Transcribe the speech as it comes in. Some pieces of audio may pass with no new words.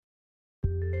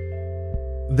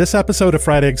This episode of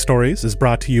Fried Egg Stories is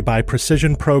brought to you by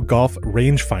Precision Pro Golf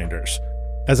Rangefinders.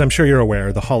 As I'm sure you're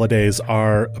aware, the holidays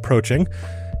are approaching,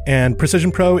 and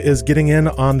Precision Pro is getting in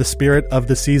on the spirit of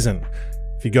the season.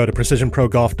 If you go to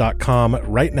precisionprogolf.com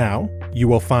right now, you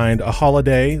will find a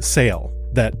holiday sale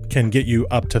that can get you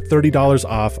up to $30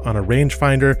 off on a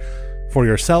rangefinder for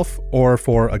yourself or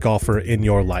for a golfer in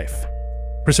your life.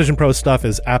 Precision Pro stuff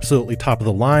is absolutely top of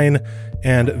the line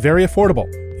and very affordable,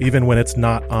 even when it's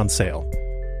not on sale.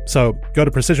 So go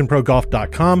to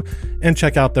precisionprogolf.com and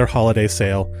check out their holiday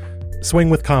sale.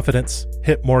 Swing with confidence,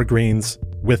 hit more greens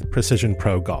with Precision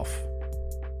Pro Golf.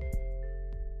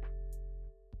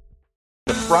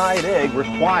 The fried egg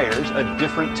requires a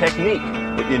different technique.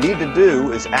 What you need to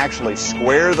do is actually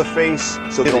square the face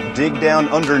so it'll dig down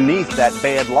underneath that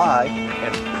bad lie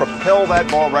and propel that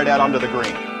ball right out onto the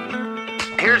green.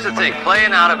 Here's the thing,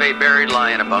 playing out of a buried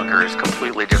lie in a bunker is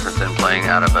completely different than playing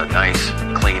out of a nice,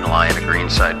 clean lie in a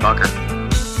greenside bunker.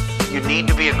 You need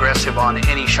to be aggressive on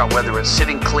any shot, whether it's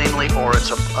sitting cleanly or it's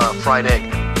a fried egg.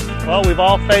 Well, we've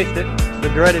all faced it, the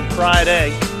dreaded fried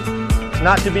egg. It's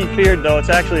not to be feared, though. It's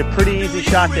actually a pretty easy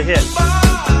shot to hit.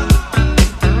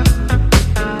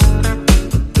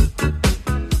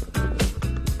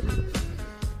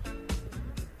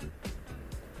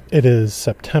 It is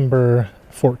September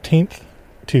 14th,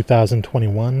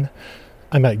 2021.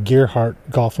 I'm at Gearhart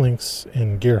Golf Links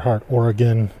in Gearhart,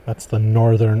 Oregon. That's the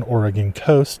northern Oregon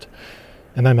coast.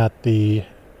 And I'm at the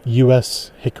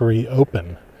U.S. Hickory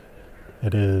Open.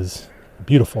 It is a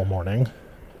beautiful morning.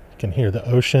 You can hear the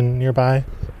ocean nearby.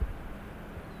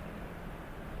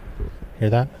 Hear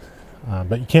that?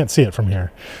 But you can't see it from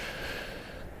here.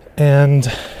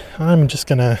 And I'm just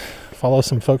going to follow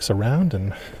some folks around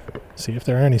and see if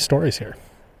there are any stories here.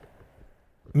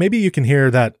 Maybe you can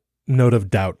hear that note of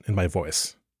doubt in my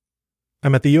voice.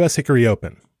 I'm at the U.S. Hickory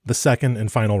Open, the second and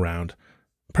final round,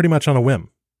 pretty much on a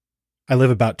whim. I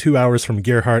live about 2 hours from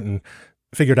Gearhart and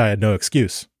figured I had no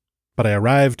excuse. But I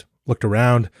arrived, looked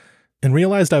around, and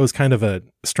realized I was kind of a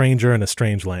stranger in a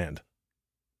strange land.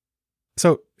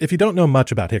 So, if you don't know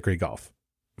much about Hickory golf,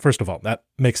 first of all, that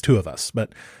makes two of us,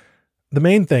 but the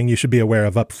main thing you should be aware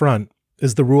of up front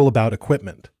is the rule about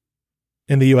equipment.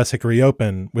 In the U.S. Hickory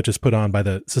Open, which is put on by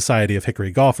the Society of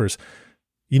Hickory Golfers,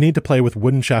 you need to play with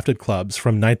wooden shafted clubs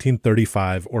from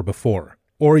 1935 or before,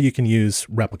 or you can use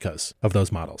replicas of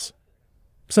those models.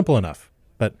 Simple enough,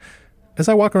 but as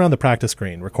I walk around the practice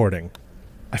green recording,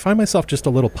 I find myself just a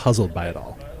little puzzled by it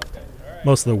all.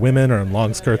 Most of the women are in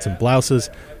long skirts and blouses,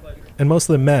 and most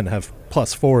of the men have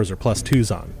 +4s or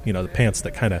 +2s on, the pants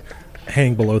that kind of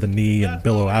hang below the knee and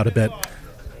billow out a bit.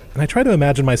 And I try to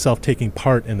imagine myself taking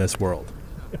part in this world,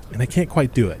 and I can't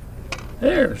quite do it.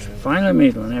 There's finally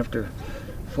made one after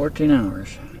 14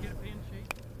 hours.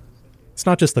 It's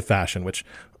not just the fashion, which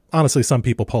honestly some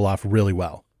people pull off really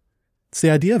well. It's the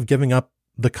idea of giving up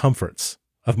the comforts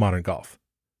of modern golf.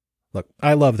 Look,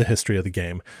 I love the history of the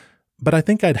game, but I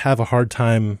think I'd have a hard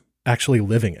time actually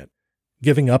living it.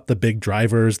 Giving up the big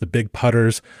drivers, the big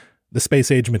putters, the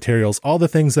space-age materials, all the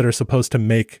things that are supposed to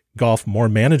make golf more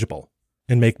manageable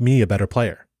and make me a better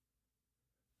player.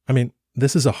 I mean,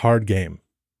 this is a hard game.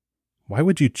 Why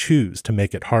would you choose to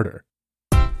make it harder?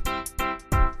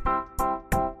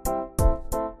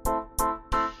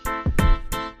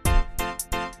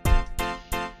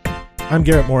 I'm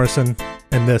Garrett Morrison,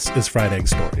 and this is Fried Egg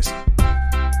Stories.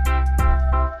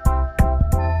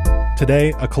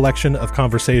 Today, a collection of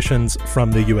conversations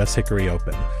from the U.S. Hickory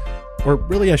Open. Or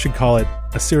really, I should call it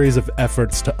a series of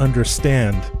efforts to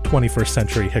understand 21st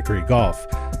century hickory golf,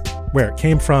 where it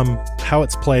came from, how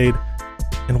it's played,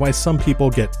 and why some people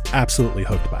get absolutely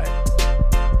hooked by it.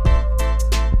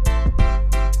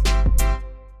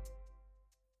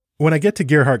 When I get to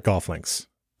Gearhart Golf Links,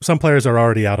 some players are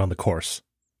already out on the course,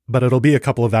 but it'll be a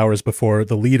couple of hours before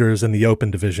the leaders in the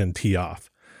Open division tee off.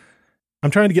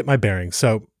 I'm trying to get my bearings,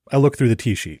 so I look through the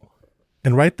tee sheet.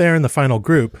 And right there in the final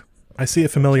group, I see a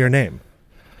familiar name,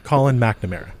 Colin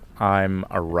McNamara. I'm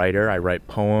a writer. I write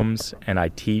poems, and I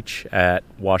teach at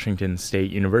Washington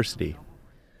State University.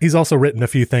 He's also written a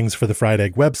few things for the Fried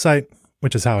Egg website,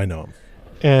 which is how I know him.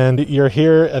 And you're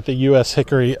here at the U.S.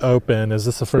 Hickory Open. Is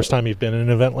this the first time you've been in an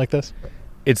event like this?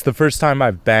 It's the first time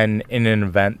I've been in an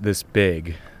event this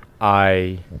big.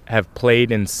 I have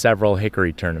played in several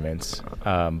hickory tournaments,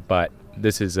 but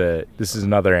this is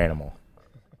another animal.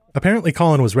 Apparently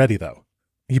Colin was ready, though.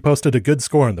 He posted a good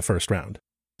score in the first round,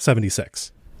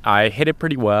 76. I hit it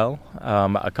pretty well.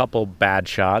 A couple bad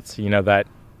shots.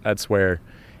 That's where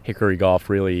hickory golf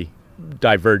really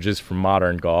diverges from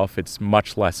modern golf. It's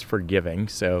much less forgiving,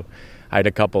 so I had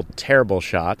a couple terrible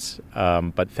shots,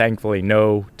 but thankfully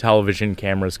no television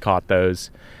cameras caught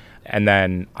those. And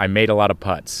then I made a lot of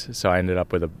putts, so I ended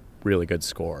up with a really good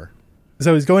score.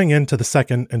 So he's going into the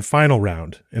second and final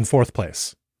round in fourth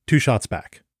place, 2 shots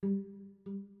back.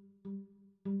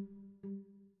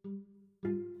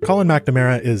 Colin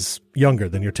McNamara is younger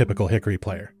than your typical Hickory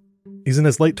player. He's in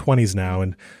his late 20s now,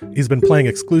 and he's been playing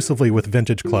exclusively with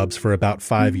vintage clubs for about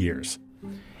 5 years.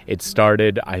 It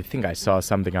started, I think I saw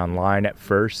something online at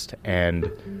first,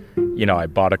 and, I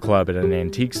bought a club at an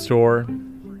antique store,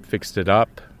 fixed it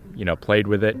up, played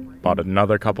with it, bought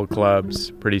another couple clubs.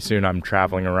 Pretty soon I'm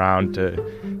traveling around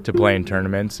to play in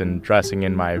tournaments and dressing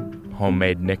in my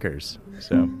homemade knickers.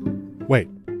 So, wait,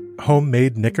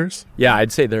 homemade knickers? Yeah,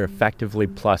 I'd say they're effectively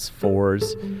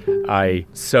 +4s. I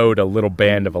sewed a little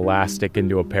band of elastic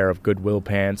into a pair of Goodwill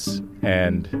pants,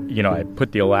 and, I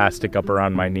put the elastic up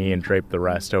around my knee and draped the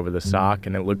rest over the sock,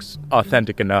 and it looks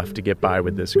authentic enough to get by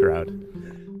with this crowd.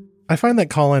 I find that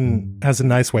Colin has a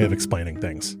nice way of explaining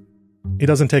things. He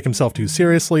doesn't take himself too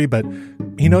seriously, but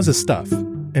he knows his stuff,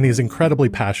 and he's incredibly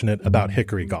passionate about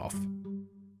Hickory golf.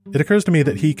 It occurs to me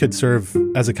that he could serve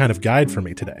as a kind of guide for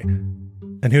me today.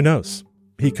 And who knows,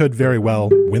 he could very well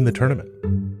win the tournament.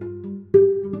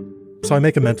 So I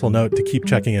make a mental note to keep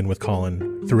checking in with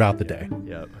Colin throughout the day.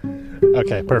 Yep.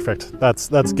 Okay, perfect. That's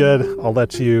good. I'll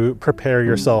let you prepare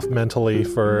yourself mentally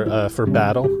for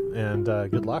battle, and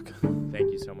good luck.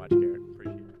 Thank you so much, Garrett.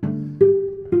 Appreciate it.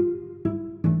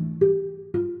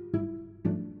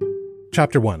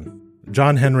 Chapter 1,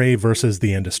 John Henry versus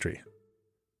the industry.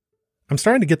 I'm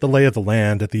starting to get the lay of the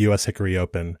land at the U.S. Hickory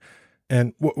Open,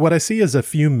 and what I see is a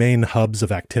few main hubs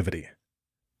of activity.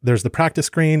 There's the practice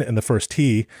green and the first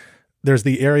tee. There's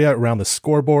the area around the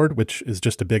scoreboard, which is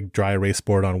just a big dry erase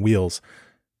board on wheels.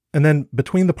 And then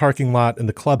between the parking lot and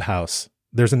the clubhouse,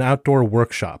 there's an outdoor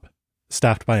workshop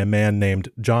staffed by a man named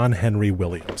John Henry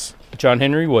Williams. John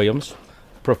Henry Williams.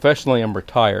 Professionally, I'm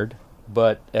retired,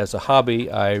 but as a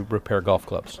hobby, I repair golf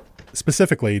clubs.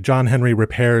 Specifically, John Henry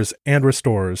repairs and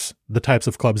restores the types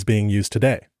of clubs being used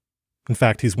today. In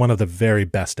fact, he's one of the very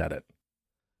best at it.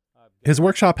 His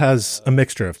workshop has a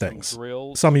mixture of things.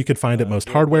 Some you could find at most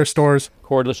hardware stores.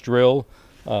 Cordless drill.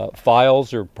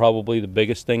 Files are probably the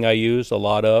biggest thing I use, a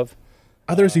lot of.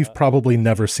 Others you've probably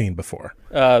never seen before.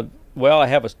 Well, I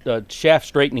have a shaft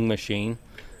straightening machine.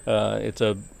 It's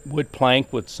a wood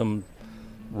plank with some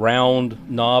round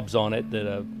knobs on it that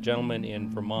a gentleman in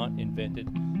Vermont invented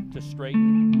to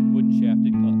straighten wooden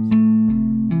shafted clubs.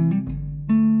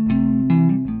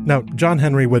 Now, John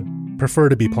Henry would prefer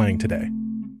to be playing today,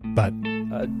 but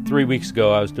 3 weeks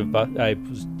ago I was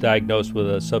diagnosed with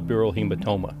a subdural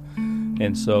hematoma,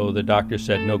 and so the doctor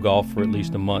said no golf for at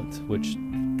least a month, which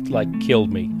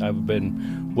killed me. I've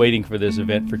been waiting for this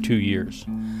event for 2 years.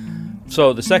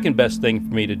 So the second best thing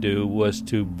for me to do was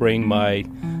to bring my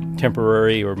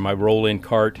temporary or my roll-in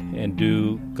cart and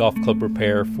do golf club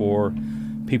repair for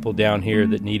people down here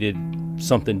that needed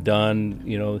something done.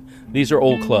 These are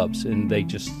old clubs, and they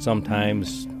just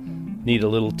sometimes need a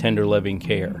little tender loving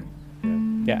care.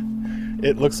 Yeah.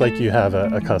 It looks like you have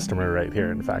a customer right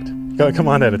here, in fact. Come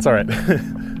on in, it's all right.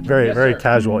 Very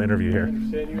casual interview here. I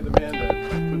understand you're the man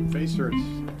that put face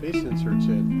inserts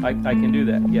in. I can do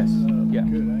that, yes. Yeah.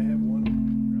 Good, I have one.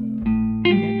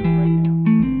 Can't do it right now.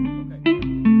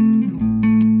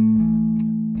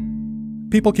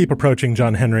 People keep approaching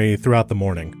John Henry throughout the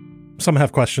morning. Some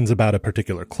have questions about a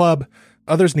particular club.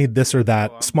 Others need this or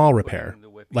that small repair,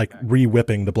 like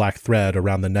re-whipping the black thread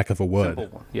around the neck of a wood.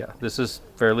 Simple. Yeah, this is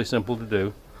fairly simple to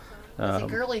do. The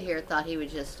girlie here thought he would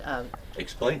just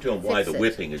explain to him why the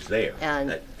whipping is there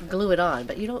and glue it on,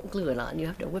 but you don't glue it on. You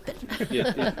have to whip it.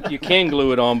 You can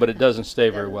glue it on, but it doesn't stay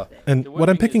very well. And what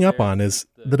I'm picking up on is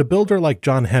that a builder like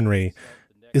John Henry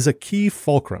is a key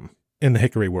fulcrum in the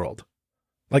Hickory world.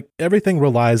 Everything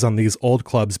relies on these old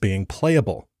clubs being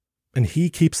playable, and he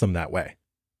keeps them that way.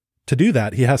 To do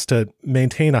that, he has to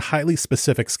maintain a highly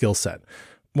specific skill set,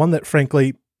 one that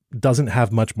frankly doesn't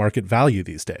have much market value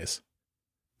these days.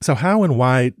 So how and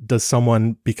why does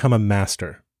someone become a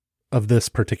master of this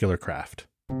particular craft?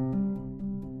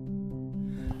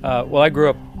 Well, I grew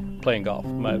up playing golf.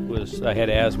 I had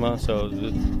asthma, so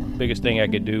the biggest thing I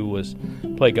could do was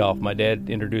play golf. My dad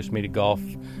introduced me to golf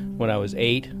when I was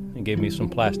 8 and gave me some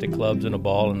plastic clubs and a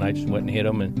ball, and I just went and hit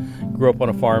them, and grew up on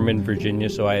a farm in Virginia,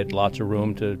 so I had lots of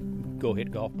room to go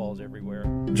hit golf balls everywhere.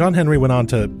 John Henry went on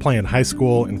to play in high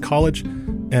school and college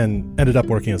and ended up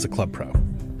working as a club pro.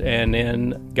 And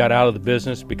then got out of the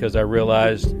business because I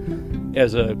realized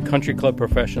as a country club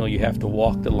professional, you have to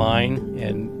walk the line,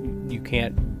 and you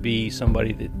can't be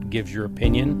somebody that gives your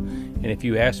opinion. And if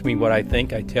you ask me what I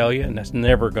think, I tell you, and that's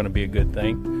never going to be a good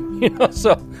thing.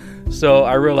 So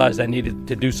I realized I needed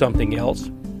to do something else.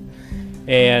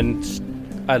 And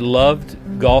I loved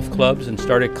golf clubs and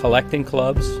started collecting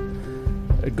clubs.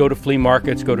 I'd go to flea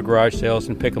markets, go to garage sales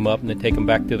and pick them up and then take them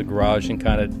back to the garage and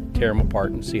kind of tear them apart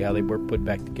and see how they were put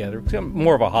back together. It's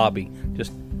more of a hobby,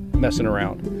 just messing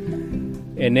around.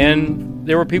 And then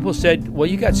there were people who said, well,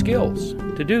 you got skills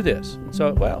to do this.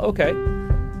 So, well, okay.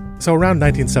 So around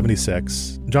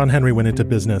 1976, John Henry went into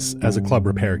business as a club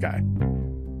repair guy.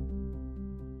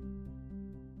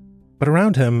 But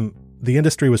around him, the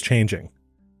industry was changing.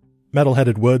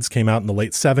 Metal-headed woods came out in the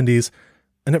late 70s,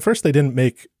 and at first they didn't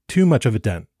make too much of a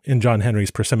dent in John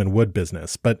Henry's persimmon wood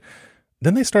business, but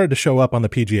then they started to show up on the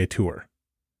PGA Tour.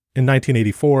 In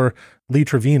 1984, Lee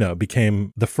Trevino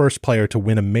became the first player to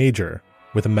win a major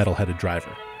with a metal-headed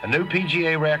driver. A new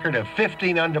PGA record of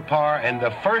 15 under par and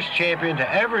the first champion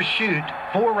to ever shoot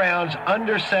 4 rounds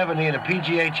under 70 in a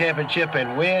PGA championship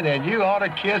and win, and you ought to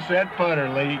kiss that putter,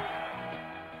 Lee.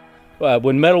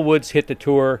 When metal woods hit the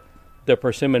tour, the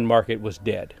persimmon market was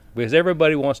dead because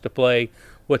everybody wants to play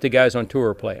what the guys on tour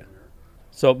are playing.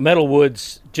 So metal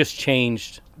woods just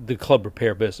changed the club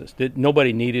repair business.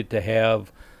 Nobody needed to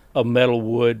have a metal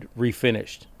wood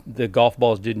refinished. The golf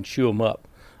balls didn't chew them up.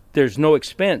 There's no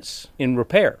expense in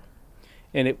repair.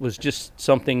 And it was just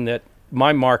something that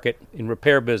my market in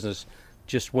repair business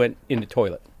just went in the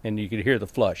toilet, and you could hear the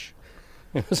flush.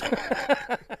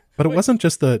 But it wasn't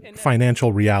just the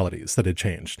financial realities that had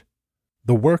changed.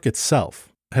 The work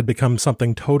itself had become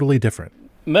something totally different.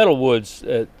 Metal woods,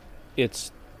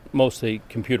 it's mostly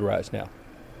computerized now.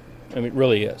 I mean, it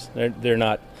really is. They're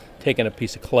not taking a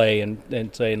piece of clay and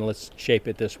saying, let's shape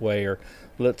it this way, or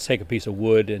let's take a piece of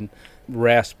wood and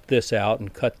rasp this out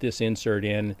and cut this insert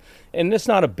in. And it's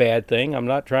not a bad thing. I'm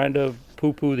not trying to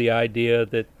poo-poo the idea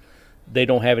that they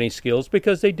don't have any skills,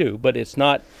 because they do, but it's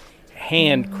not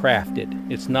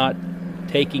handcrafted. It's not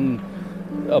taking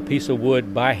a piece of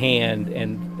wood by hand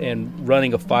and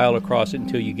running a file across it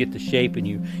until you get the shape, and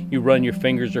you run your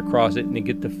fingers across it and you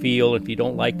get the feel. If you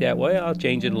don't like that, well, I'll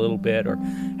change it a little bit, or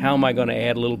how am I going to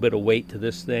add a little bit of weight to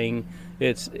this thing?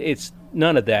 It's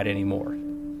none of that anymore.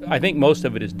 I think most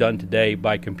of it is done today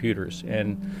by computers,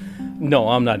 and no,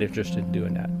 I'm not interested in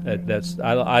doing that.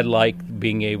 I like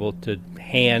being able to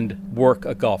hand work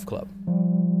a golf club.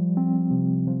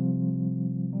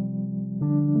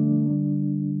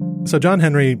 So John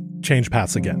Henry changed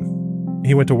paths again.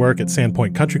 He went to work at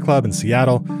Sandpoint Country Club in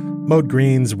Seattle, mowed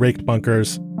greens, raked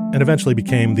bunkers, and eventually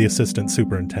became the assistant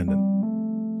superintendent.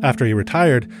 After he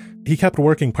retired, he kept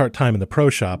working part-time in the pro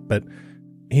shop, but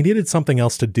he needed something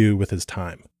else to do with his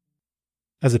time.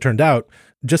 As it turned out,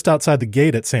 just outside the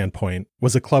gate at Sandpoint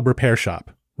was a club repair shop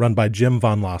run by Jim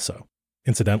Von Lasso,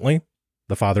 incidentally,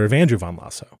 the father of Andrew Von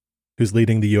Lasso, who's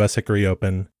leading the U.S. Hickory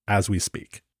Open as we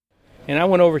speak. And I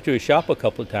went over to his shop a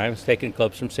couple of times, taking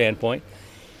clubs from Sandpoint.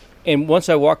 And once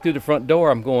I walked through the front door,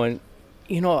 I'm going,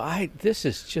 this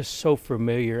is just so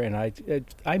familiar, and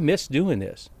I miss doing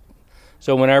this.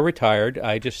 So when I retired,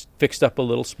 I just fixed up a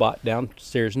little spot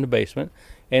downstairs in the basement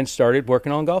and started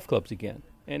working on golf clubs again.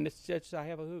 And I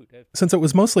have a hoot. Since it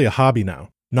was mostly a hobby now,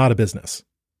 not a business,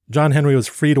 John Henry was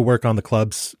free to work on the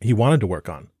clubs he wanted to work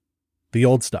on. The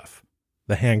old stuff,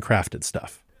 the handcrafted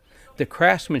stuff. The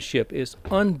craftsmanship is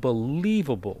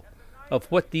unbelievable of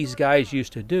what these guys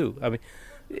used to do. I mean,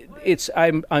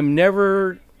 I'm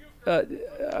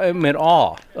in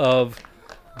awe of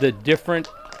the different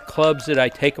clubs that I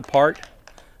take apart,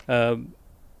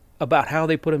 about how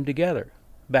they put them together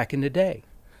back in the day.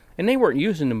 And they weren't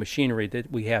using the machinery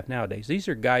that we have nowadays. These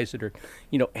are guys that are,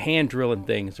 hand drilling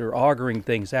things or augering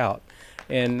things out.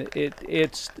 And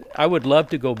I would love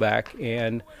to go back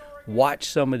and watch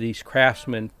some of these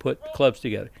craftsmen put clubs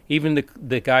together. Even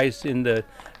the guys in the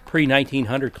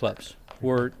pre-1900 clubs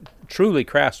were truly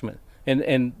craftsmen.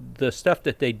 And the stuff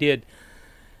that they did,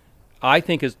 I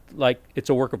think is like, it's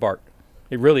a work of art.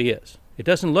 It really is. It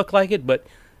doesn't look like it, but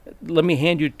let me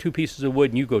hand you 2 pieces of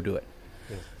wood and you go do it.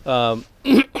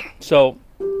 So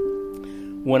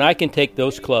when I can take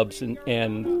those clubs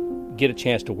and get a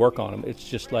chance to work on them, it's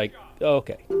just like,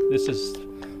 okay, this is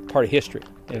part of history.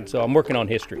 And so I'm working on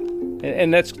history.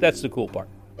 And that's the cool part.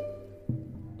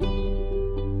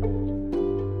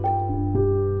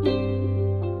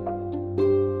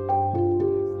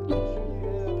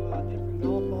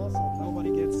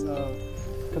 Nobody gets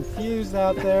confused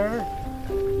out there.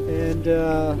 And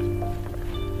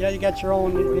you got your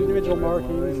own individual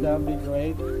markings. That would be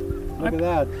great. Look at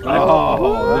that.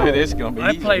 Look at this. Going to be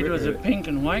I played with a pink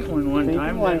and white one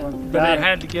time, but I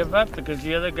had to give up because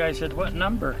the other guy said, what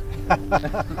number?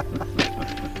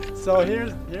 So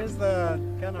here's the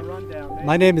kind of rundown.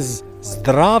 My name is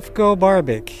Zdravko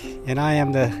Barbik, and I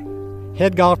am the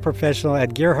head golf professional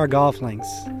at Gerhard Golf Links.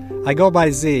 I go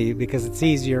by Z because it's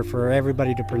easier for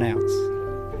everybody to pronounce.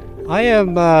 I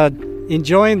am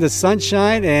enjoying the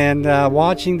sunshine and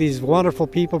watching these wonderful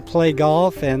people play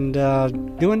golf and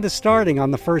doing the starting on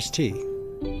the first tee.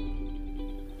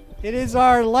 It is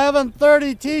our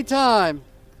 11:30 tee time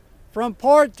from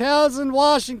Port Townsend,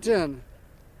 Washington.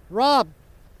 Rob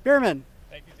Bierman.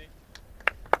 Thank you, Z.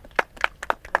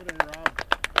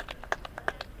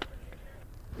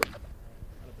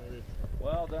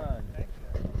 Well done.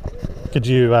 Could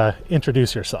you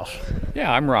introduce yourself?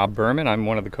 Yeah, I'm Rob Berman. I'm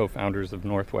one of the co-founders of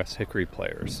Northwest Hickory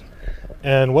Players.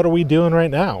 And what are we doing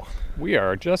right now? We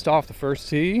are just off the first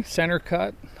tee, center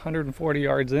cut, 140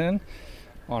 yards in,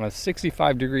 on a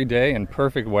 65-degree day in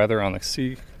perfect weather on the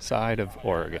seaside of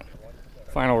Oregon.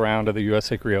 Final round of the U.S.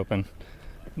 Hickory Open.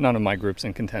 None of my group's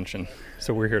in contention,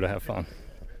 so we're here to have fun.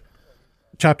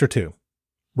 Chapter 2.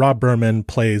 Rob Berman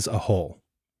plays a hole.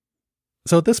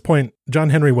 So at this point, John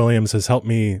Henry Williams has helped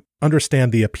me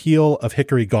understand the appeal of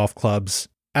Hickory golf clubs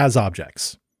as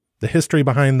objects, the history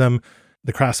behind them,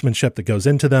 the craftsmanship that goes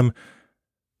into them.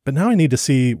 But now I need to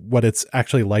see what it's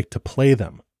actually like to play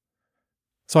them.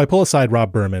 So I pull aside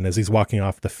Rob Berman as he's walking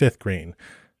off the 5th green.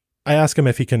 I ask him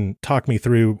if he can talk me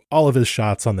through all of his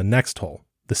shots on the next hole,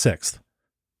 the 6th.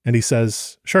 And he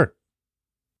says, sure.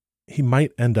 He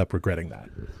might end up regretting that.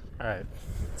 All right.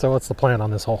 So what's the plan on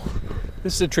this hole?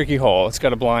 This is a tricky hole. It's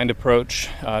got a blind approach.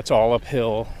 It's all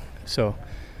uphill. So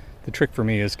the trick for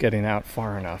me is getting out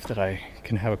far enough that I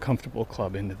can have a comfortable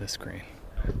club into this green.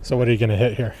 So what are you going to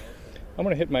hit here? I'm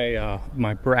going to hit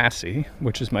my Brassy,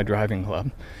 which is my driving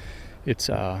club. It's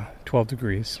 12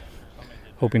 degrees.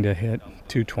 Hoping to hit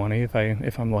 220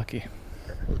 if I'm lucky.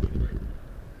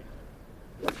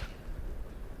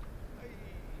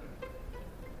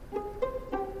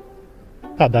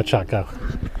 How'd that shot go?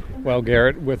 Well,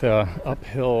 Garrett, with a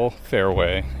uphill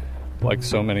fairway, like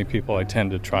so many people, I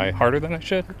tend to try harder than I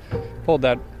should. Pulled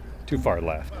that too far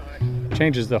left.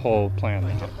 Changes the whole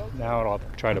plan. Now I'll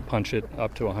try to punch it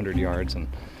up to 100 yards and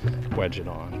wedge it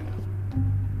on.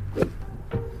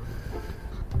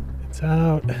 It's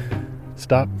out.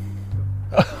 Stop.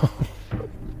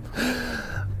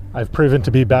 I've proven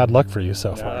to be bad luck for you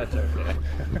so far. That's okay.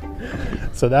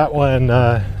 So that one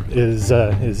is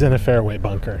in a fairway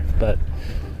bunker, but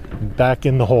back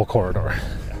in the hole corridor.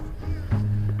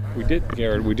 We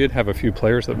did have a few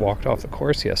players that walked off the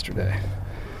course yesterday.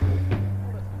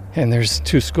 And there's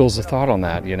two schools of thought on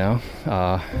that, you know.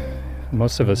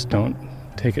 Most of us don't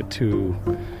take it too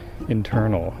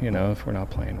internal, you know, if we're not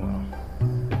playing well.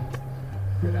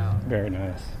 Very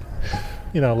nice.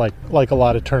 You know, like a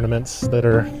lot of tournaments that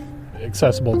are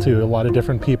accessible to a lot of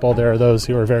different people, there are those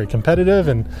who are very competitive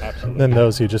and then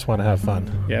those who just want to have fun.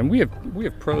 Yeah, and we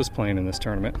have pros playing in this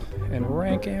tournament and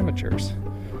rank amateurs.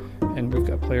 And we've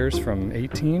got players from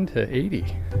 18 to 80.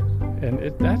 And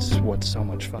that's what's so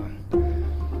much fun.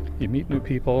 You meet new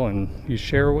people and you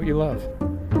share what you love.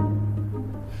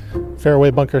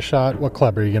 Fairway bunker shot. What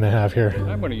club are you going to have here?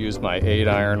 I'm going to use my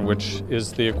 8-iron, which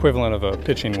is the equivalent of a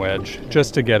pitching wedge,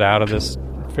 just to get out of this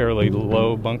fairly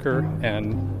low bunker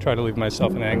and try to leave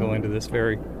myself an angle into this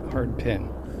very hard pin.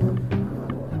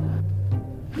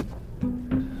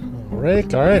 All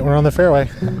right, we're on the fairway.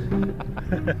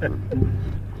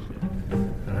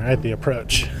 All right, the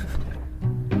approach.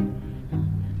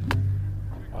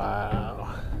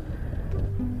 Wow.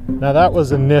 Now that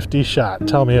was a nifty shot.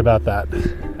 Tell me about that.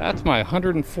 That's my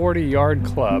 140-yard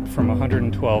club from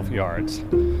 112 yards.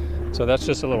 So that's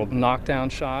just a little knockdown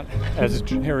shot, as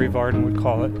Harry Varden would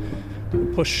call it, a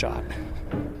push shot.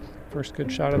 First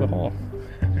good shot of the hole.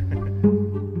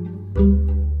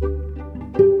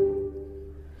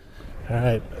 All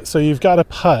right, so you've got a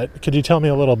putt. Could you tell me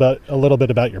a little bit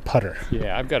about your putter?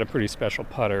 Yeah, I've got a pretty special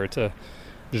putter. It's a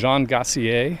Jean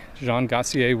Gassier. Jean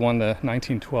Gassier won the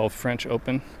 1912 French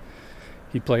Open.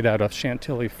 He played out of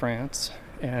Chantilly, France,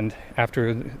 and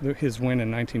after his win in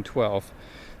 1912,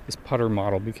 this putter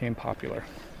model became popular.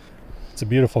 It's a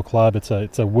beautiful club. It's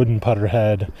a wooden putter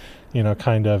head, you know,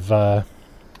 kind of.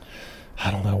 I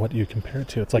don't know what you compare it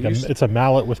to. It's like it's a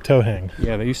mallet with toe hang.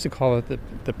 Yeah, they used to call it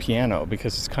the piano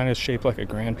because it's kind of shaped like a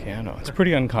grand piano. It's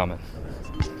pretty uncommon.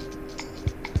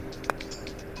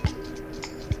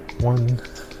 1,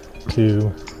 2,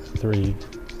 3,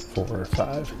 4,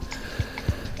 5.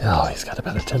 Oh, he's got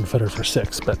about a 10-footer for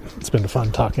 6, but it's been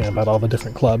fun talking about all the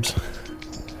different clubs.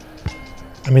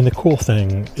 I mean, the cool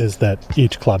thing is that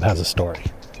each club has a story,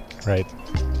 right?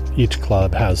 Each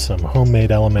club has some homemade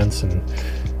elements and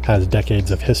has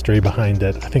decades of history behind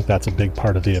it. I think that's a big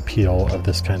part of the appeal of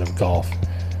this kind of golf.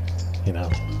 You know,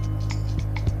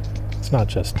 it's not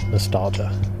just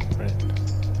nostalgia, right?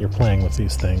 You're playing with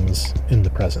these things in the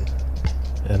present,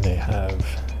 and they have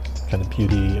kind of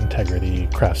beauty, integrity,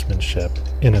 craftsmanship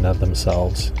in and of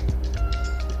themselves.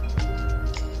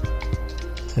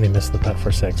 And he missed the putt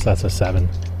for 6. That's a 7.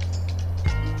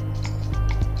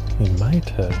 He might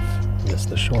have missed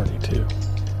the shorty too.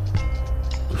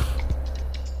 Oof.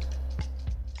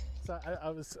 So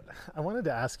I wanted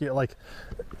to ask you, like,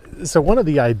 so one of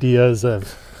the ideas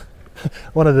of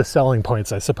one of the selling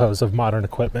points, I suppose, of modern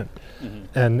equipment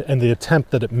and the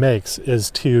attempt that it makes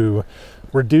is to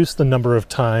reduce the number of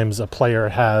times a player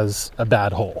has a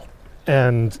bad hole.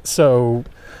 And so,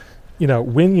 you know,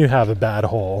 when you have a bad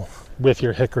hole with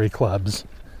your Hickory clubs,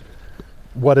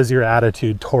 what is your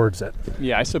attitude towards it?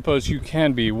 Yeah, I suppose you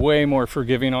can be way more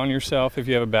forgiving on yourself if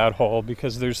you have a bad hole,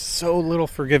 because there's so little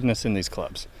forgiveness in these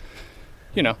clubs.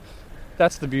 You know,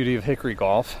 that's the beauty of Hickory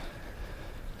golf.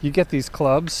 You get these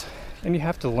clubs and you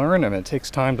have to learn them. It takes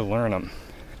time to learn them.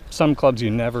 Some clubs you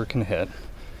never can hit,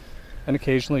 and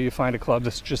occasionally you find a club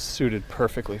that's just suited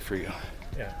perfectly for you.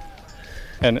 Yeah.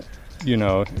 And, you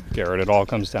know, Garrett, it all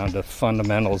comes down to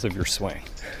fundamentals of your swing.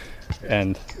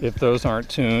 And if those aren't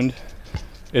tuned,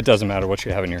 it doesn't matter what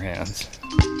you have in your hands.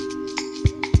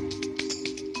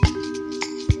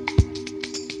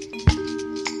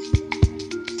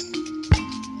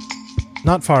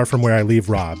 Not far from where I leave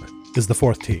Rob is the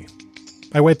 4th tee.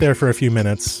 I wait there for a few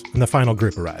minutes, and the final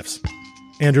group arrives.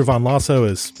 Andrew Von Lasso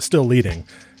is still leading,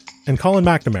 and Colin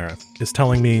McNamara is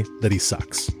telling me that he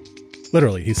sucks.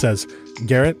 Literally, he says,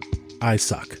 "Garrett, I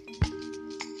suck."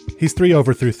 He's 3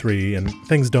 over through 3, and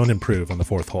things don't improve on the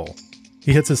 4th hole.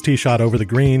 He hits his tee shot over the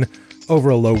green, over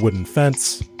a low wooden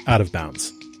fence, out of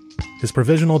bounds. His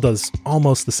provisional does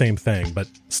almost the same thing, but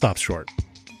stops short.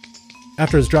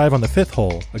 After his drive on the 5th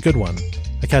hole, a good one,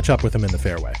 I catch up with him in the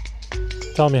fairway.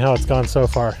 Tell me how it's gone so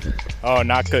far. Oh,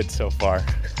 not good so far.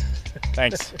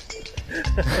 Thanks.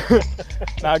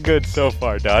 Not good so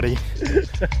far, Dottie.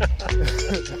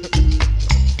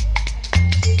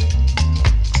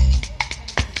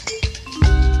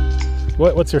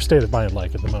 What's your state of mind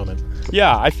like at the moment?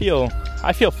 Yeah, I feel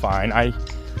fine.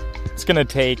 It's gonna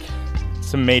take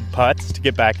some made putts to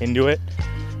get back into it.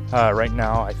 Right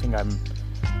now, I think I'm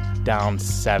down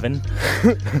 7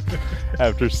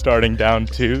 after starting down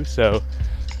 2, so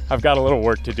I've got a little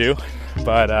work to do.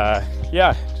 But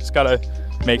yeah, just gotta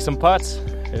make some putts.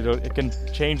 It can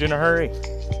change in a hurry.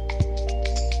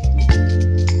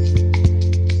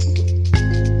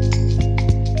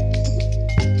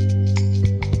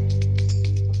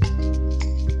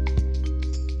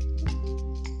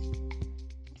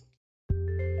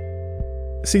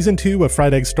 Season 2 of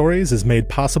Fried Egg Stories is made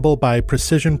possible by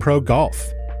Precision Pro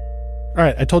Golf. All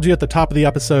right, I told you at the top of the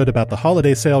episode about the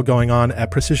holiday sale going on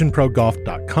at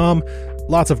precisionprogolf.com.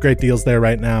 Lots of great deals there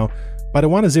right now, but I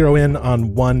want to zero in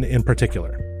on one in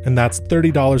particular, and that's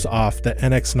 $30 off the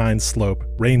NX9 Slope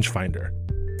rangefinder.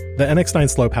 The NX9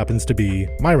 Slope happens to be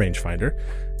my rangefinder,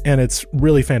 and it's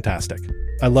really fantastic.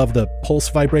 I love the pulse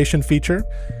vibration feature.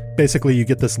 Basically, you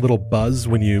get this little buzz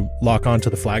when you lock onto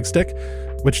the flagstick,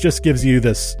 which just gives you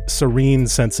this serene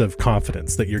sense of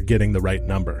confidence that you're getting the right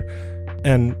number.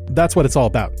 And that's what it's all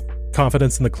about.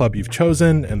 Confidence in the club you've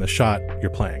chosen and the shot you're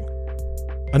playing.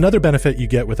 Another benefit you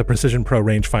get with a Precision Pro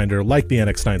rangefinder like the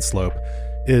NX9 Slope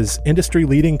is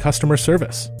industry-leading customer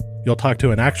service. You'll talk to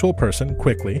an actual person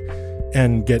quickly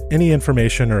and get any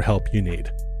information or help you need.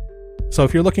 So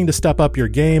if you're looking to step up your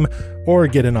game or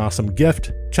get an awesome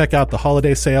gift, check out the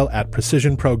holiday sale at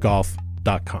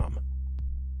precisionprogolf.com.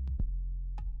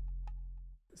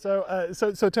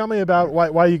 So tell me about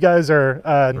why you guys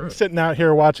are sitting out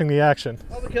here watching the action.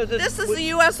 Well, because this is the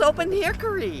U.S. Open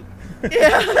Hickory.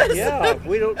 Yes. Yeah,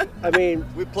 we don't. I mean,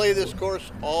 we play this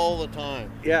course all the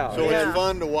time. Yeah. So it's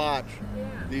fun to watch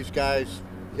these guys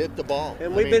hit the ball.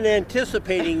 And we've been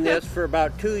anticipating this for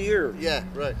about 2 years. Yeah,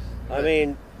 right. I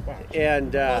mean,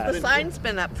 and well, the sign's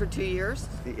been up for 2 years.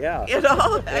 Yeah. You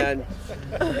know. And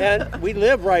we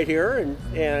live right here,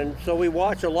 and so we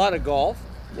watch a lot of golf.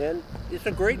 And it's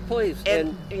a great place.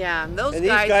 And yeah, those and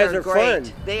guys are great.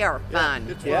 Fun. They are fun.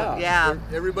 It's fun. Yeah.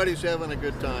 Everybody's having a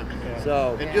good time. Yeah.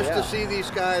 So and just to see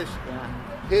these guys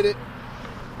hit it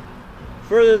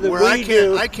further than we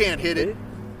do. I can't hit it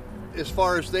as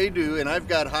far as they do, and I've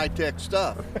got high-tech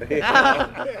stuff.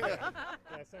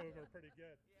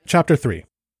 Chapter 3.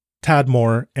 Tad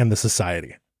Moore and the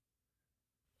Society.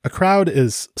 A crowd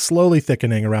is slowly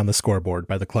thickening around the scoreboard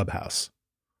by the clubhouse.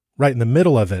 Right in the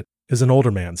middle of it is an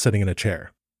older man sitting in a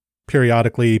chair.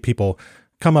 Periodically, people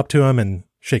come up to him and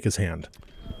shake his hand.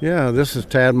 Yeah, this is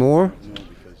Tad Moore.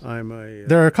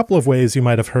 There are a couple of ways you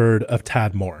might have heard of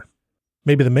Tad Moore.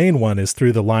 Maybe the main one is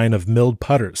through the line of milled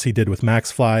putters he did with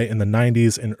Maxfly in the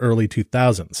 90s and early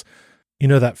 2000s. You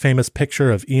know that famous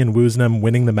picture of Ian Woosnam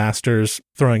winning the Masters,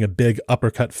 throwing a big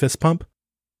uppercut fist pump?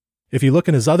 If you look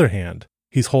in his other hand,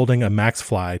 he's holding a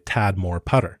Maxfly Tad Moore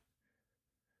putter.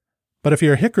 But if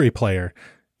you're a Hickory player,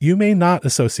 you may not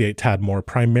associate Tad Moore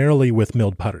primarily with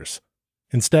milled putters.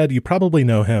 Instead, you probably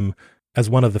know him as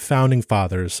one of the founding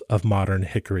fathers of modern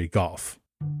Hickory golf.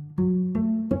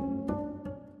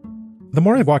 The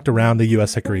more I've walked around the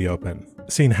U.S. Hickory Open,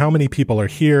 seeing how many people are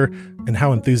here and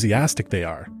how enthusiastic they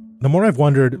are, the more I've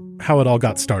wondered how it all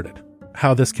got started,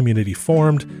 how this community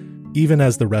formed, even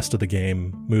as the rest of the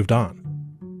game moved on.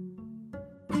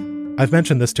 I've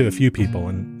mentioned this to a few people,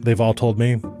 and they've all told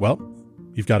me, well,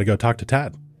 you've got to go talk to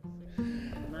Tad.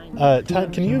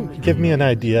 Tad, can you give me an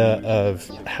idea of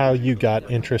how you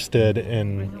got interested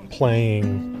in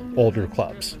playing older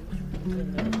clubs?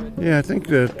 Yeah, I think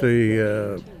that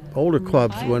the older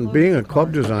clubs, when being a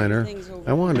club designer,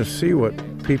 I wanted to see what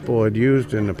people had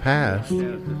used in the past,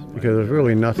 because there's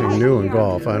really nothing new in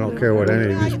golf. I don't care what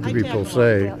any of these people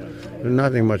say. There's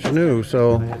nothing much new.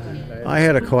 So I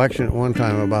had a collection at one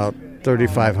time about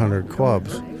 3,500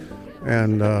 clubs.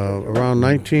 And around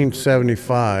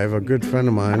 1975, a good friend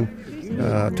of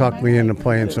mine talked me into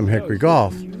playing some Hickory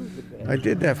golf. I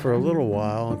did that for a little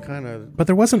while and kind of... But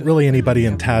there wasn't really anybody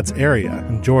in Tad's area,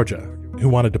 in Georgia, who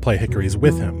wanted to play Hickories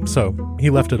with him, so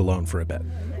he left it alone for a bit.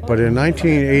 But in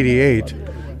 1988,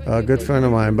 a good friend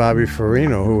of mine, Bobby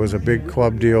Farino, who was a big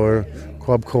club dealer,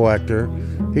 club collector,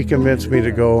 he convinced me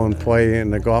to go and play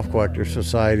in the Golf Collectors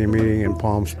Society meeting in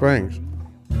Palm Springs.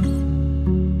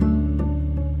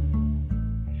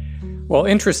 Well,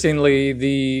 interestingly,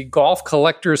 the Golf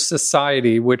Collectors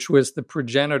Society, which was the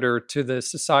progenitor to the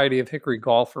Society of Hickory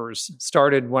Golfers,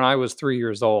 started when I was 3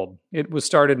 years old. It was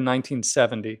started in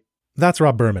 1970. That's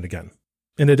Rob Berman again.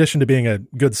 In addition to being a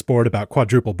good sport about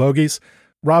quadruple bogeys,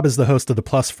 Rob is the host of the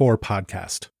Plus 4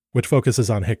 podcast, which focuses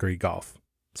on Hickory golf.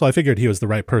 So I figured he was the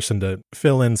right person to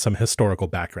fill in some historical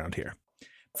background here.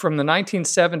 From the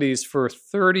 1970s, for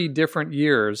 30 different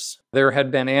years, there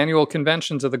had been annual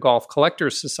conventions of the Golf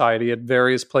Collectors Society at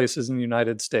various places in the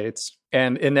United States.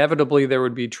 And inevitably, there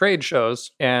would be trade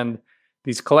shows, and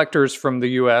these collectors from the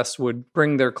U.S. would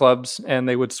bring their clubs, and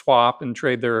they would swap and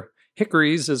trade their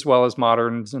hickories as well as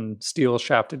moderns and steel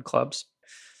shafted clubs.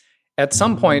 At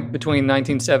some point between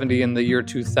 1970 and the year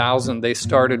 2000, they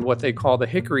started what they call the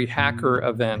Hickory Hacker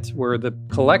event, where the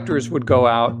collectors would go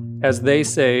out, as they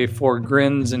say, for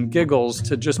grins and giggles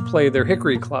to just play their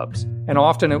hickory clubs. And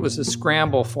often it was a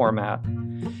scramble format.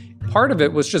 Part of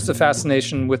it was just a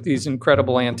fascination with these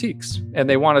incredible antiques, and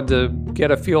they wanted to get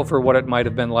a feel for what it might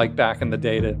have been like back in the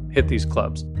day to hit these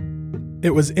clubs.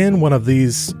 It was in one of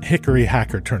these Hickory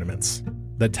Hacker tournaments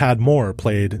that Tad Moore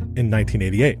played in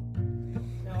 1988.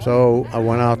 So I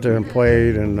went out there and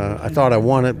played, and I thought I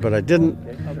won it, but I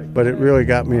didn't. But it really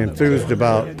got me enthused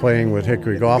about playing with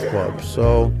Hickory golf clubs.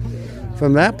 So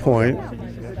from that point,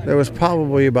 there was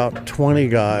probably about 20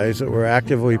 guys that were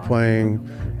actively playing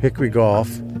Hickory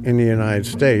golf in the United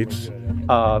States.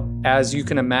 As you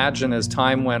can imagine, as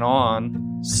time went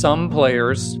on, some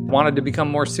players wanted to become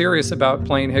more serious about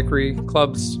playing Hickory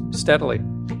clubs steadily.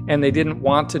 And they didn't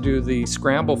want to do the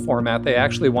scramble format. They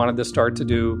actually wanted to start to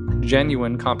do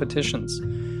genuine competitions.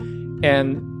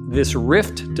 And this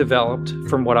rift developed,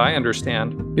 from what I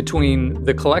understand, between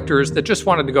the collectors that just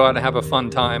wanted to go out and have a fun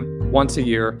time once a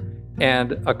year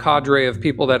and a cadre of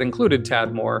people that included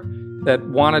Tad Moore that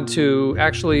wanted to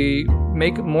actually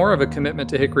make more of a commitment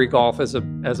to Hickory golf as a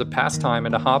pastime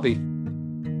and a hobby.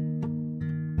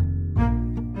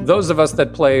 Those of us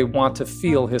that play want to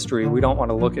feel history. We don't want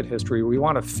to look at history. We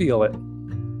want to feel it.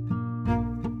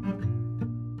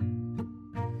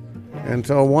 And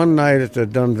so one night at the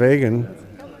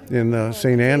Dunvegan in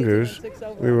St. Andrews,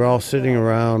 we were all sitting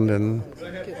around and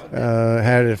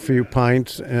had a few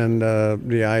pints, and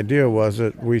the idea was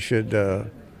that we should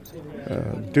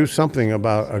do something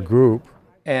about a group.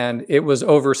 And it was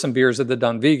over some beers at the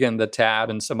Dunvegan that Tad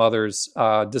and some others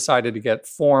decided to get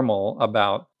formal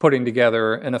about putting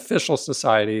together an official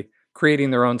society, creating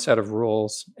their own set of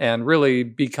rules, and really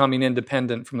becoming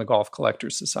independent from the Golf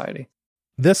Collectors Society.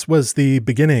 This was the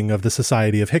beginning of the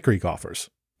Society of Hickory Golfers,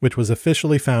 which was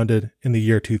officially founded in the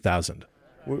year 2000.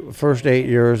 First 8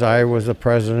 years, I was the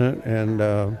president, and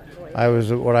I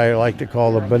was what I like to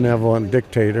call a benevolent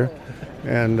dictator,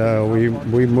 and we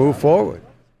moved forward.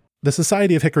 The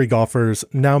Society of Hickory Golfers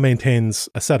now maintains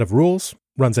a set of rules,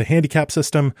 runs a handicap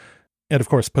system, and of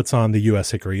course puts on the U.S.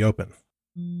 Hickory Open.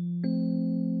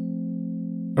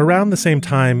 Around the same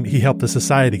time he helped the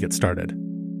society get started,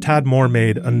 Tad Moore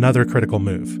made another critical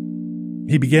move.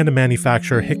 He began to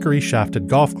manufacture hickory-shafted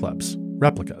golf clubs,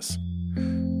 replicas.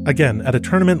 Again, at a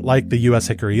tournament like the U.S.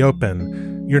 Hickory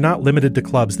Open, you're not limited to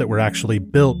clubs that were actually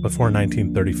built before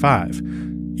 1935.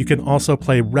 You can also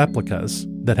play replicas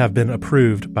that have been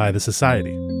approved by the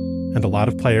society. And a lot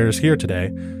of players here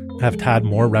today have Tad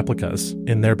Moore replicas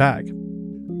in their bag.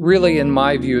 Really, in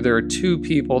my view, there are two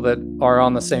people that are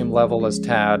on the same level as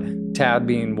Tad, Tad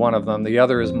being one of them. The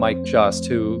other is Mike Just,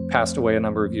 who passed away a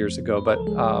number of years ago. But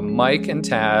Mike and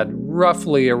Tad,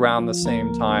 roughly around the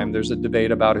same time, there's a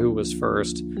debate about who was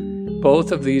first.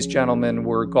 Both of these gentlemen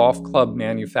were golf club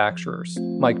manufacturers,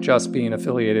 Mike Just being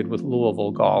affiliated with Louisville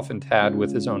Golf and Tad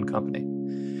with his own company.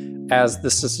 As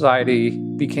the society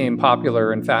became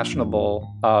popular and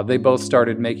fashionable, they both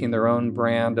started making their own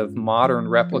brand of modern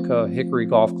replica hickory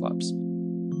golf clubs.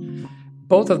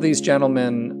 Both of these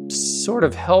gentlemen sort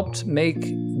of helped make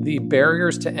the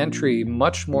barriers to entry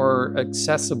much more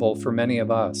accessible for many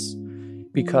of us,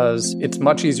 because it's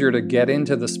much easier to get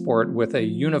into the sport with a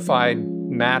unified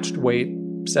matched weight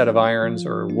set of irons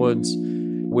or woods,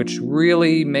 which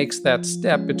really makes that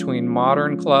step between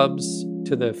modern clubs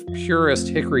to the purest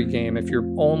hickory game, if you're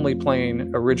only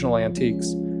playing original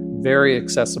antiques, very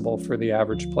accessible for the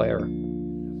average player.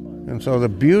 And so the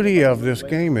beauty of this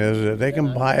game is that they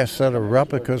can buy a set of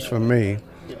replicas from me,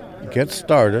 get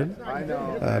started,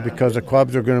 because the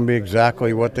clubs are going to be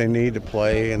exactly what they need to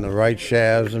play, and the right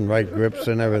shafts and right grips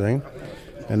and everything.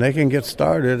 And they can get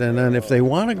started, and then if they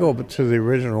want to go to the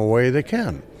original way, they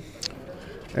can.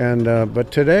 And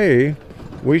but today,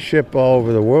 we ship all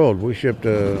over the world. We ship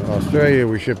to Australia,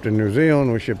 we ship to New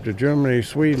Zealand, we ship to Germany,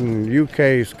 Sweden,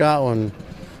 UK, Scotland,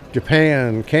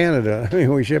 Japan, Canada. I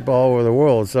mean, we ship all over the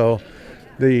world. So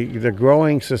the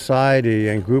growing society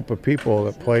and group of people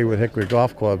that play with hickory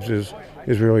golf clubs is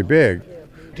really big.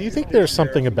 Do you think there's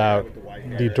something about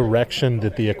the direction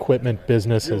that the equipment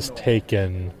business has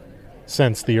taken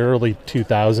since the early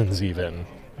 2000s even,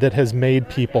 that has made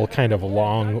people kind of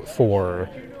long for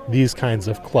these kinds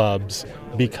of clubs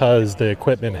because the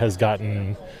equipment has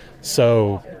gotten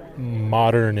so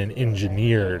modern and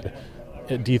engineered?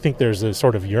 Do you think there's a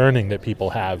sort of yearning that people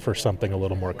have for something a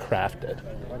little more crafted?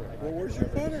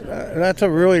 That's a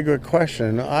really good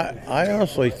question. I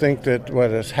honestly think that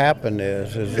what has happened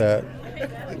is that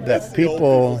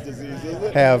people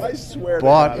have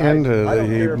bought into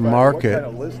the market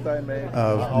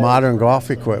of modern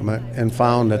golf equipment and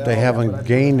found that they haven't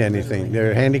gained anything.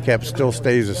 Their handicap still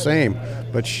stays the same.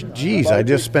 But geez, I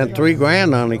just spent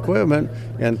 $3,000 on equipment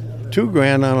and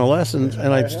 $2,000 on a lessons,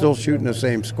 and I'm still shooting the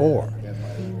same score.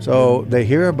 So they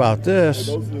hear about this,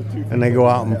 and they go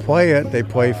out and play it. They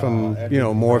play from,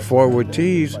 more forward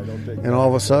tees, and all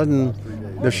of a sudden,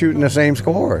 they're shooting the same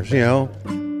scores,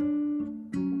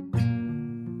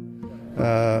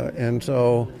 And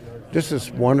so this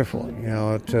is wonderful,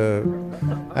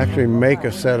 to actually make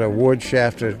a set of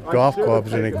wood-shafted golf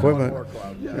clubs and equipment,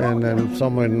 and then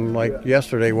someone like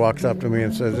yesterday walks up to me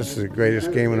and says, "This is the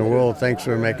greatest game in the world. Thanks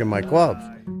for making my clubs."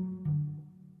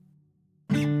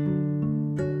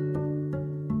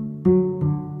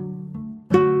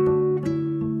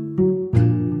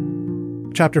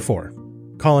 Chapter 4.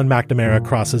 Colin McNamara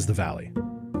crosses the valley.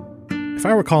 If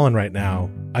I were Colin right now,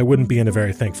 I wouldn't be in a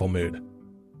very thankful mood.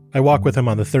 I walk with him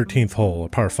on the 13th hole, a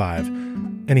par 5,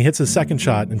 and he hits his second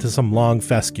shot into some long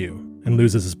fescue and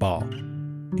loses his ball.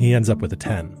 He ends up with a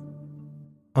 10.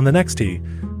 On the next tee,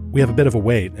 we have a bit of a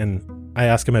wait, and I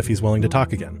ask him if he's willing to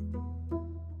talk again.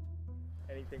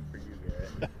 Anything for you,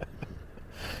 Garrett.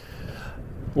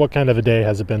 What kind of a day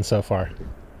has it been so far?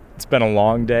 It's been a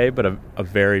long day, but a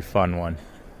very fun one.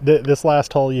 This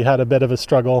last hole, you had a bit of a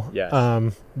struggle.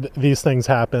 Yes. These things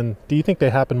happen. Do you think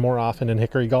they happen more often in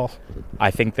hickory golf?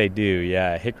 I think they do,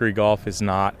 yeah. Hickory golf is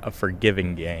not a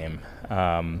forgiving game.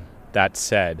 That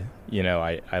said,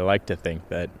 I like to think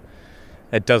that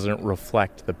it doesn't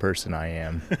reflect the person I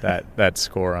am, that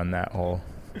score on that hole.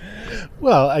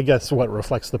 Well, I guess what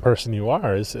reflects the person you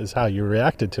are is how you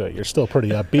reacted to it. You're still pretty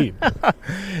upbeat.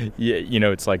 Yeah,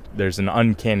 it's like there's an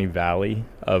uncanny valley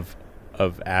of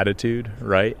attitude,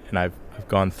 right? And I've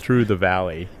gone through the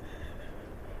valley.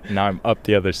 Now I'm up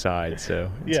the other side, so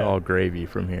it's all gravy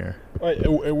from here.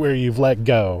 Where you've let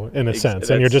go, in a sense,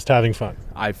 and you're just having fun.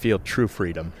 I feel true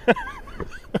freedom.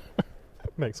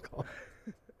 Thanks, Colin.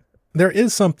 There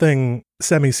is something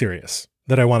semi-serious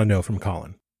that I want to know from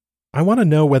Colin. I want to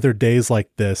know whether days like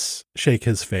this shake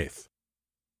his faith.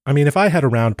 I mean, if I had a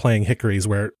round playing hickories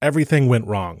where everything went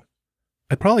wrong,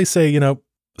 I'd probably say,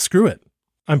 screw it.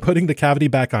 I'm putting the cavity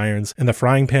back irons and the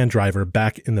frying pan driver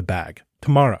back in the bag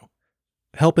tomorrow.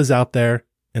 Help is out there.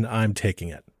 and I'm taking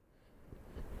it.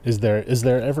 Is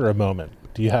there ever a moment?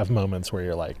 Do you have moments where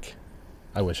you're like,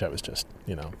 I wish I was just,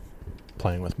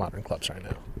 playing with modern clubs right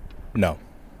now? No.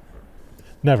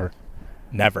 Never?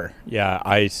 Never. Yeah,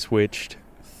 I switched.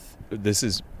 This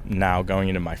is now going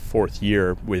into my 4th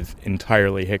year with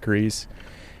entirely Hickories,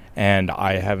 and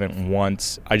I haven't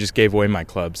once. I just gave away my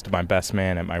clubs to my best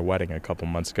man at my wedding a couple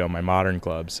months ago, my modern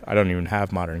clubs. I don't even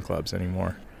have modern clubs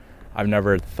anymore. I've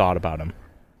never thought about them.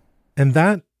 And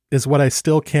that is what I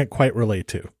still can't quite relate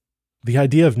to. The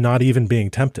idea of not even being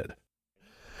tempted.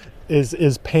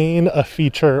 Is pain a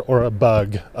feature or a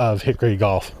bug of Hickory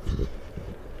golf?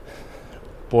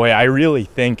 Boy, I really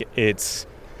think it's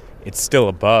still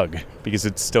a bug because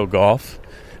it's still golf,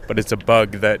 but it's a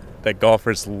bug that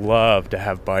golfers love to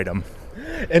have bite them.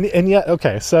 And yet,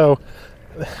 okay, so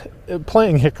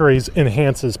playing Hickories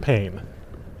enhances pain,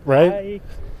 right?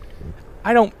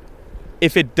 I don't.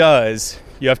 If it does,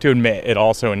 you have to admit it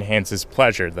also enhances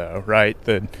pleasure, though, right?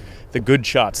 The good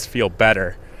shots feel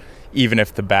better, even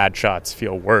if the bad shots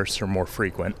feel worse or more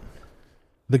frequent.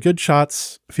 The good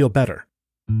shots feel better.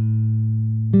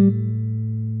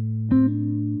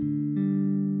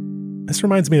 This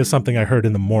reminds me of something I heard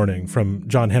in the morning from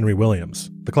John Henry Williams,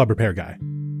 the club repair guy.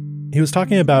 He was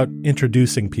talking about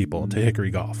introducing people to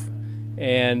Hickory golf.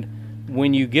 And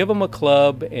when you give them a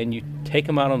club and you take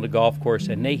them out on the golf course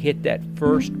and they hit that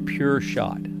first pure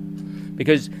shot,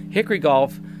 because Hickory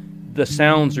golf, the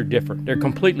sounds are different. They're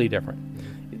completely different.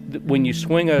 When you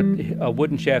swing a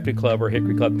wooden shafted club or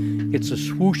Hickory club, it's a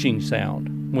swooshing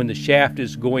sound when the shaft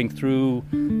is going through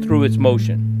its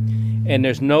motion. And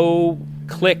there's no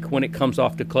click when it comes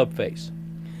off the club face.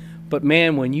 But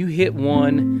man, when you hit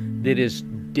one that is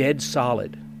dead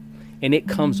solid and it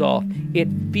comes off, it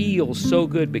feels so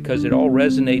good because it all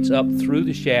resonates up through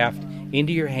the shaft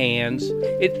into your hands.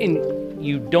 And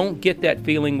you don't get that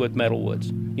feeling with metal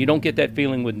woods. You don't get that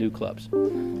feeling with new clubs.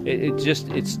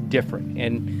 It's different.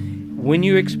 And when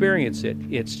you experience it,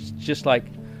 it's just like,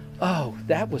 oh,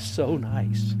 that was so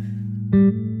nice.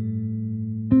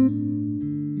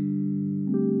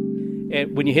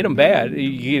 And when you hit them bad,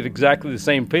 you get exactly the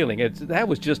same feeling. That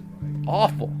was just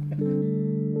awful.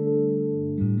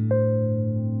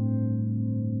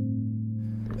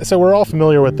 So we're all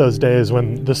familiar with those days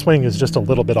when the swing is just a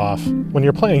little bit off. When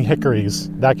you're playing Hickories,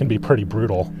 that can be pretty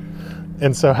brutal.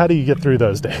 And so how do you get through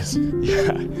those days?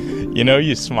 Yeah,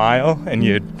 you smile and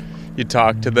you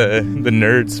talk to the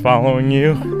nerds following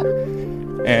you.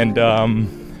 And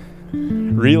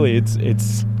really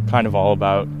it's kind of all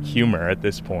about humor at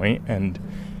this point, and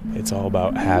it's all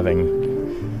about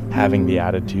having the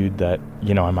attitude that,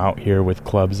 I'm out here with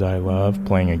clubs I love,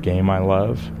 playing a game I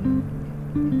love.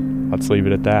 Let's leave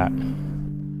it at that.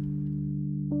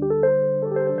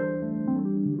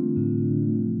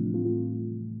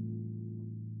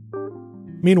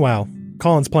 Meanwhile,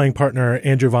 Colin's playing partner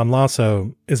Andrew Von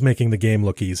Lasso is making the game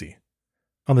look easy.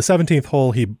 On the 17th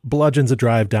hole, he bludgeons a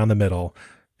drive down the middle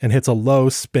and hits a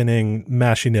low-spinning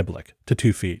Mashy Niblick to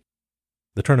 2 feet.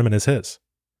 The tournament is his.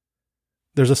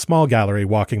 There's a small gallery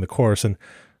walking the course, and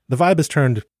the vibe is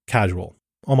turned casual,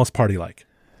 almost party-like.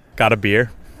 Got a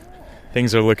beer.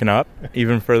 Things are looking up,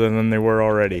 even further than they were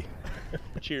already.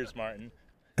 Cheers, Martin.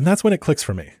 And that's when it clicks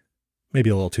for me. Maybe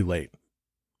a little too late.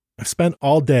 I've spent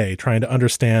all day trying to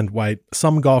understand why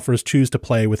some golfers choose to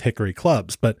play with Hickory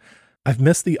clubs, but I've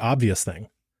missed the obvious thing.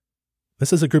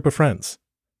 This is a group of friends.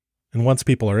 And once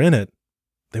people are in it,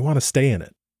 they want to stay in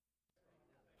it.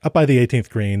 Up by the 18th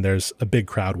green, there's a big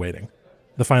crowd waiting.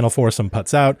 The final foursome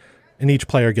putts out, and each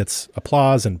player gets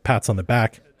applause and pats on the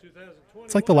back.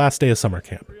 It's like the last day of summer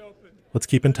camp. Let's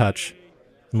keep in touch,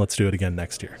 and let's do it again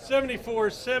next year. 74,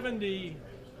 70,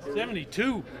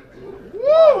 72.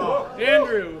 Woo!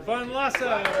 Andrew Von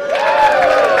Lasso.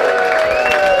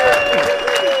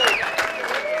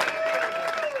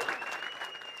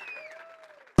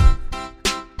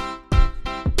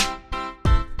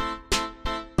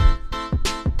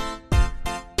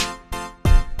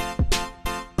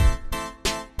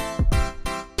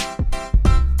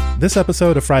 This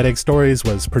episode of Fried Egg Stories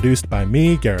was produced by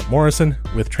me, Garrett Morrison,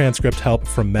 with transcript help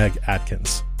from Meg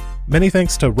Atkins. Many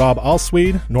thanks to Rob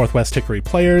Alsweed, Northwest Hickory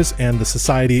Players, and the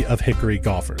Society of Hickory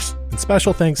Golfers. And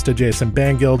special thanks to Jason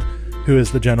Bangild, who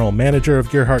is the general manager of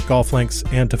Gerhardt Golf Links,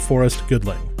 and to Forrest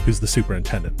Goodling, who's the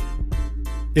superintendent.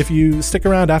 If you stick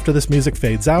around after this music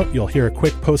fades out, you'll hear a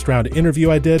quick post-round interview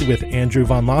I did with Andrew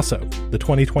Von Lasso, the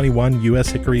 2021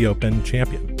 U.S. Hickory Open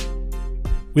champion.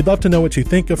 We'd love to know what you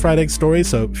think of Fried Egg Stories,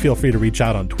 so feel free to reach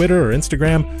out on Twitter or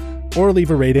Instagram, or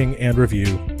leave a rating and review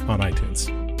on iTunes.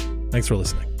 Thanks for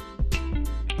listening.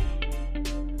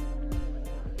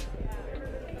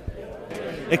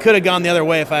 it could have gone the other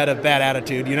way if I had a bad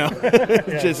attitude, you know.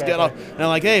 Yeah, Just get off. And I'm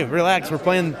like, hey, relax. We're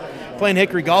playing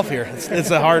Hickory golf here.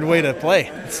 It's a hard way to play.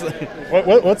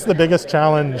 What's the biggest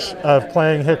challenge of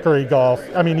playing Hickory golf?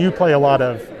 I mean, you play a lot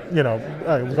of,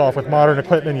 golf with modern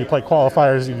equipment. You play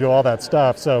qualifiers. You do all that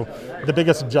stuff. So the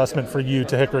biggest adjustment for you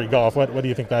to Hickory golf, what do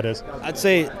you think that is? I'd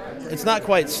say it's not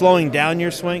quite slowing down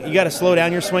your swing. You got to slow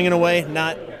down your swing in a way,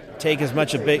 not take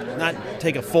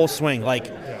a full swing, like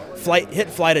hit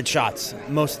flighted shots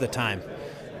most of the time.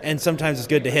 And sometimes it's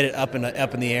good to hit it up in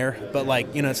the air, but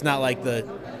it's not like the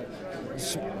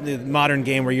modern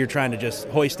game where you're trying to just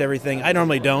hoist everything. I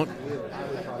normally don't,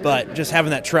 but just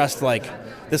having that trust, like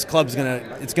this club's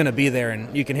gonna be there,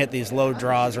 and you can hit these low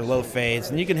draws or low fades,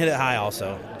 and you can hit it high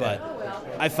also. But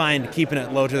I find keeping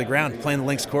it low to the ground, playing the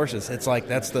links courses, it's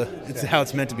how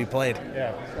it's meant to be played.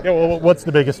 Yeah. Well, what's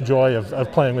the biggest joy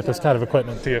of playing with this kind of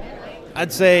equipment to you?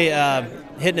 I'd say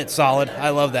hitting it solid. I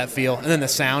love that feel, and then the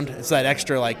sound. It's that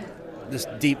extra this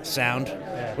deep sound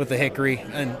with the Hickory,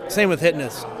 and same with hitting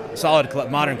this solid club,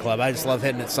 modern club. I just love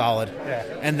hitting it solid. Yeah.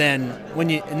 And then when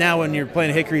you're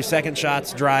playing Hickory second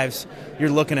shots, drives, you're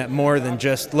looking at more than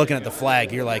just looking at the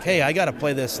flag. You're like, hey, I got to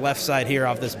play this left side here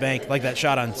off this bank, like that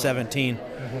shot on 17.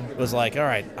 Was like, all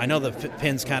right, I know the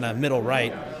pin's kind of middle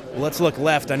right. Well, let's look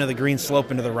left. I know the green's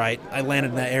sloping to the right. I landed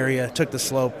in that area, took the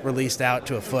slope, released out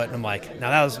to a foot, and I'm like, now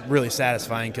that was really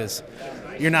satisfying because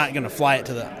you're not going to fly it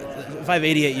if I have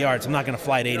 88 yards, I'm not going to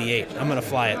fly it 88. I'm going to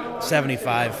fly it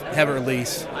 75, have it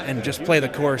release, and just play the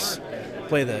course.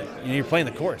 You're playing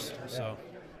the course. So.